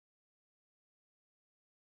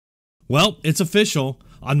Well, it's official.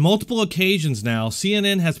 On multiple occasions now,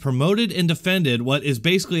 CNN has promoted and defended what is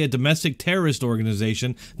basically a domestic terrorist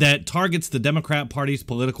organization that targets the Democrat Party's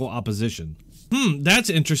political opposition. That's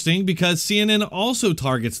interesting because CNN also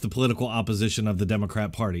targets the political opposition of the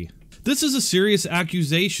Democrat Party. This is a serious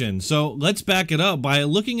accusation, so let's back it up by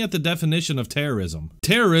looking at the definition of terrorism.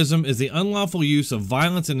 Terrorism is the unlawful use of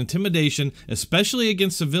violence and intimidation, especially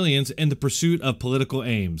against civilians, in the pursuit of political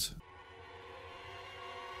aims.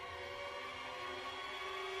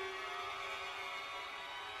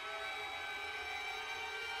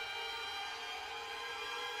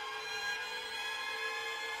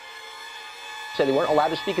 Said they weren't allowed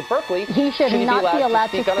to speak at Berkeley. He should not be allowed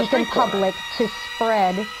to speak in public to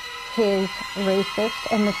spread his racist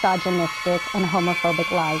and misogynistic and homophobic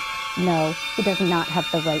lies. No, he does not have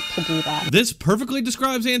the right to do that. This perfectly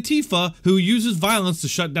describes Antifa, who uses violence to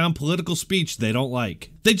shut down political speech they don't like.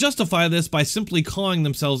 They justify this by simply calling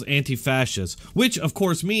themselves anti-fascists, which of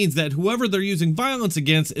course means that whoever they're using violence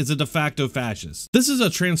against is a de facto fascist. This is a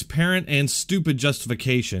transparent and stupid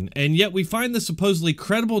justification, and yet we find the supposedly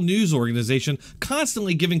credible news organization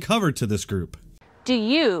constantly giving cover to this group. Do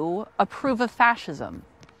you approve of fascism?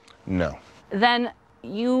 No. Then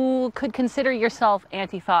you could consider yourself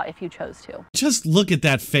Antifa if you chose to. Just look at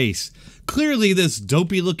that face. Clearly this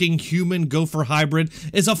dopey-looking human gopher hybrid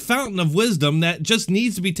is a fountain of wisdom that just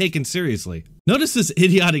needs to be taken seriously. Notice this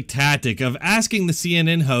idiotic tactic of asking the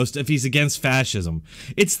CNN host if he's against fascism.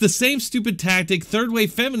 It's the same stupid tactic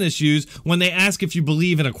third-wave feminists use when they ask if you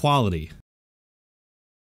believe in equality.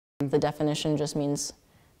 The definition just means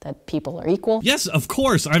that people are equal. Yes, of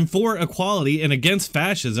course, I'm for equality and against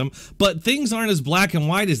fascism, but things aren't as black and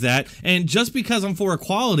white as that, and just because I'm for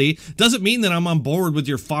equality doesn't mean that I'm on board with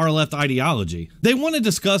your far-left ideology. They want to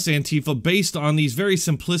discuss Antifa based on these very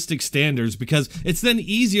simplistic standards because it's then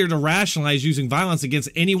easier to rationalize using violence against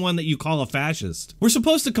anyone that you call a fascist. We're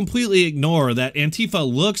supposed to completely ignore that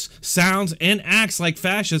Antifa looks, sounds, and acts like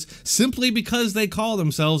fascists simply because they call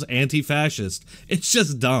themselves anti-fascist. It's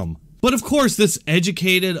just dumb. But of course, this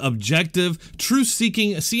educated, objective,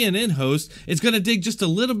 truth-seeking CNN host is going to dig just a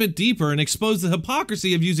little bit deeper and expose the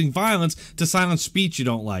hypocrisy of using violence to silence speech you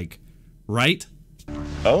don't like. Right?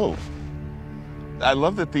 Oh. I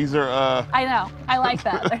love that these are, I know. I like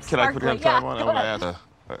that. They're Can I put your time on? I want to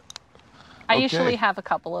ask. I usually have a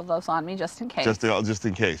couple of those on me just in case. Just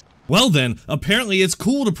in case. Well then, apparently it's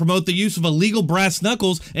cool to promote the use of illegal brass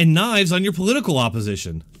knuckles and knives on your political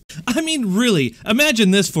opposition. I mean, really,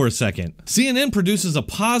 imagine this for a second. CNN produces a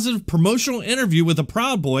positive promotional interview with a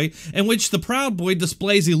Proud Boy in which the Proud Boy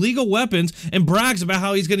displays illegal weapons and brags about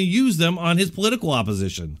how he's going to use them on his political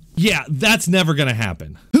opposition. Yeah, that's never going to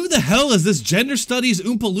happen. Who the hell is this gender studies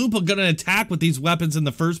Oompa Loompa going to attack with these weapons in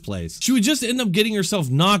the first place? She would just end up getting herself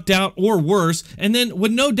knocked out or worse, and then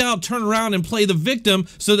would no doubt turn around and play the victim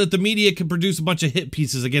so that the media could produce a bunch of hit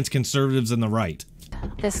pieces against conservatives and the right.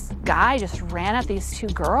 This guy just ran at these two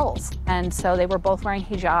girls, and so they were both wearing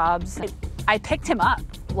hijabs. I picked him up,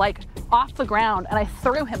 like, off the ground, and I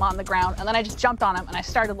threw him on the ground, and then I just jumped on him, and I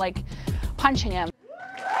started, like, punching him.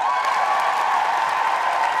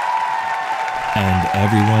 And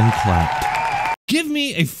everyone clapped. Give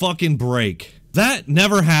me a fucking break. That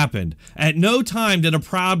never happened. At no time did a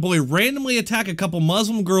Proud Boy randomly attack a couple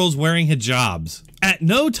Muslim girls wearing hijabs. At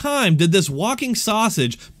no time did this walking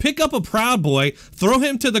sausage pick up a Proud Boy, throw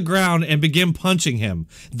him to the ground, and begin punching him.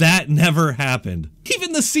 That never happened.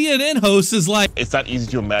 Even the CNN host is like, it's not easy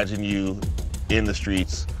to imagine you in the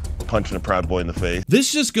streets punching a Proud Boy in the face.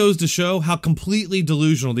 This just goes to show how completely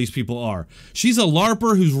delusional these people are. She's a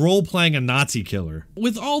LARPer who's role-playing a Nazi killer.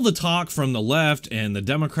 With all the talk from the left and the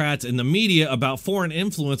Democrats and the media about foreign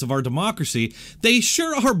influence of our democracy, they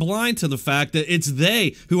sure are blind to the fact that it's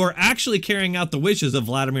they who are actually carrying out the wishes of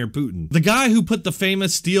Vladimir Putin. The guy who put the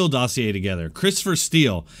famous Steele dossier together, Christopher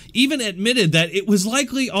Steele, even admitted that it was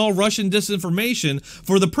likely all Russian disinformation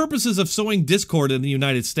for the purposes of sowing discord in the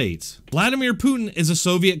United States. Vladimir Putin is a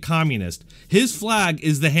Soviet communist. His flag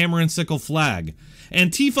is the hammer and sickle flag.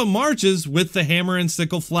 Antifa marches with the hammer and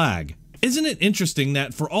sickle flag. Isn't it interesting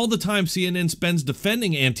that for all the time CNN spends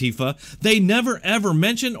defending Antifa, they never ever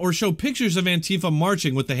mention or show pictures of Antifa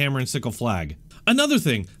marching with the hammer and sickle flag? Another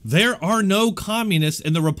thing, there are no communists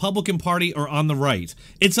in the Republican Party or on the right.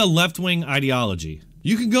 It's a left-wing ideology.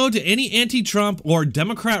 You can go to any anti-Trump or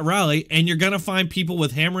Democrat rally and you're gonna find people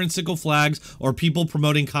with hammer and sickle flags or people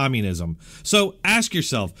promoting communism. So ask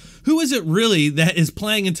yourself, who is it really that is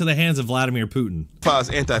playing into the hands of Vladimir Putin?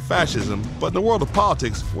 Anti-fascism, but in the world of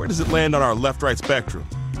politics, where does it land on our left-right spectrum?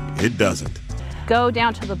 It doesn't. Go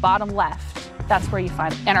down to the bottom left. That's where you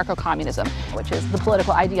find anarcho-communism, which is the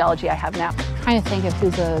political ideology I have now. trying to think of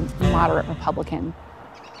who's a moderate Republican.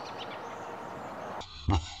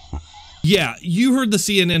 Yeah, you heard the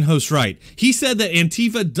CNN host right. He said that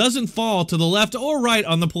Antifa doesn't fall to the left or right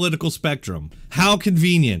on the political spectrum. How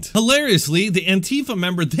convenient. Hilariously, the Antifa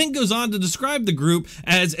member then goes on to describe the group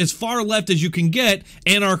as far left as you can get,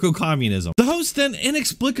 anarcho-communism. The host then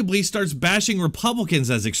inexplicably starts bashing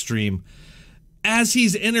Republicans as extreme, as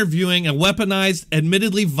he's interviewing a weaponized,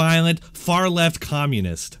 admittedly violent, far-left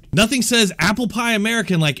communist. Nothing says apple pie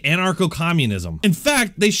American like anarcho-communism. In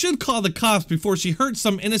fact, they should call the cops before she hurts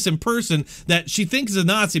some innocent person that she thinks is a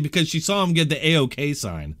Nazi because she saw him get the AOK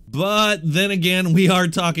sign. But then again, we are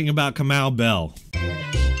talking about Kamau Bell.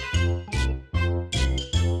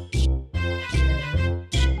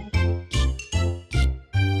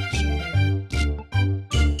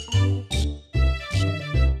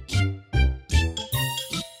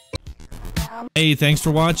 Hey, thanks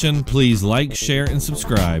for watching. Please like, share, and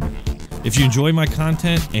subscribe. If you enjoy my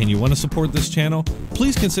content and you want to support this channel,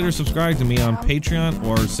 please consider subscribing to me on Patreon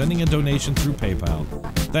or sending a donation through PayPal.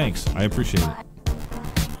 Thanks, I appreciate it.